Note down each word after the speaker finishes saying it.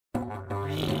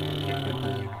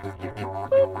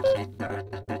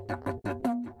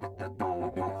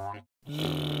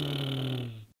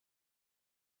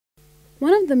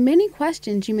One of the many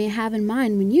questions you may have in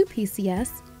mind when you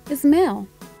PCS is mail.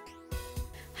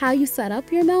 How you set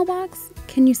up your mailbox?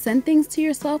 Can you send things to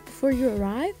yourself before you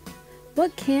arrive?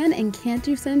 What can and can't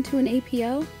you send to an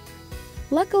APO?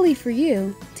 Luckily for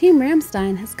you, Team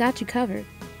Ramstein has got you covered.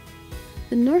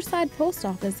 The Northside Post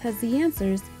Office has the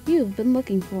answers you've been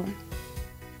looking for.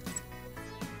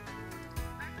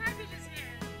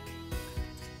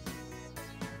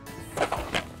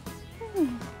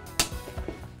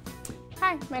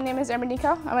 Hi, my name is Airmen.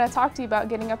 I'm going to talk to you about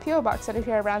getting a PO box set up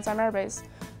here at Ramstein Air Base.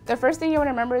 The first thing you want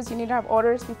to remember is you need to have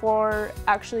orders before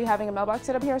actually having a mailbox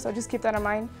set up here, so just keep that in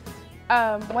mind.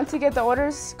 Once you get the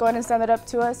orders, go ahead and send it up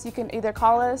to us. You can either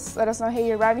call us, let us know, hey,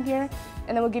 you're arriving here,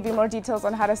 and then we'll give you more details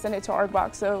on how to send it to our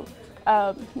box. So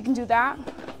you can do that.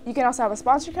 You can also have a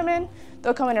sponsor come in.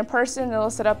 They'll come in person, they'll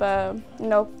set up a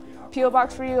PO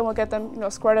box for you, and we'll get them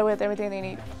squared away with everything they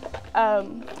need.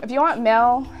 If you want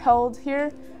mail held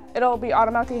here, it'll be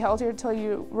automatically held here until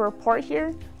you report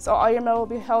here. So all your mail will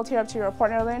be held here up to your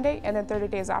report and landing date, and then 30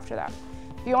 days after that.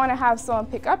 If you want to have someone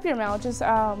pick up your mail, just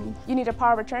you need a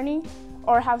power of attorney,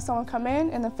 or have someone come in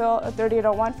and then fill a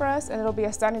 3801 for us, and it'll be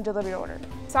a standing delivery order.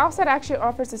 Southside actually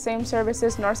offers the same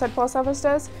services Northside Post Office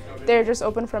does. They're just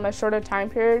open from a shorter time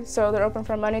period, so they're open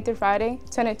from Monday through Friday,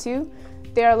 10 to 2.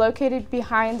 They are located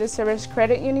behind the Service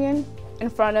Credit Union in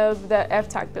front of the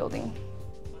FTAC building.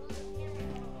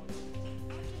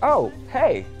 Oh,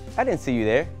 hey, I didn't see you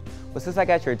there. Well, since I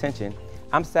got your attention,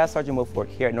 I'm Staff Sergeant Wilford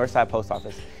here at Northside Post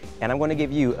Office, and I'm going to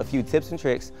give you a few tips and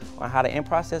tricks on how to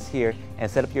in-process here and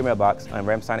set up your mailbox on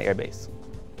Ramstein Air Base.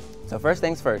 So first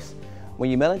things first, when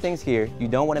you're mailing things here, you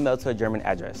don't want to mail to a German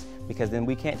address because then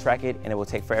we can't track it and it will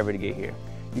take forever to get here.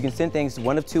 You can send things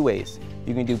one of two ways.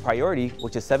 You can do priority,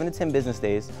 which is 7 to 10 business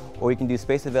days, or you can do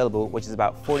space available, which is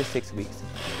about 4 to 6 weeks.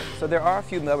 So there are a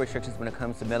few mail restrictions when it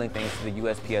comes to mailing things to the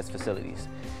USPS facilities.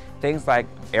 Things like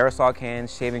aerosol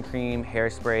cans, shaving cream,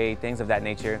 hairspray, things of that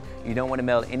nature. You don't want to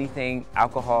mail anything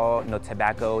alcohol, no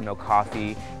tobacco, no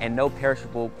coffee, and no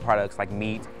perishable products like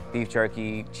meat, beef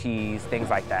jerky, cheese,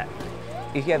 things like that.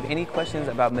 If you have any questions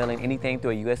about mailing anything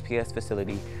through a USPS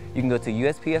facility, you can go to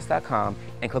USPS.com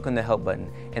and click on the help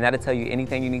button, and that'll tell you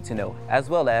anything you need to know, as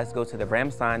well as go to the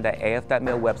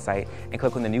ramstein.af.mil website and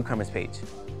click on the newcomers page.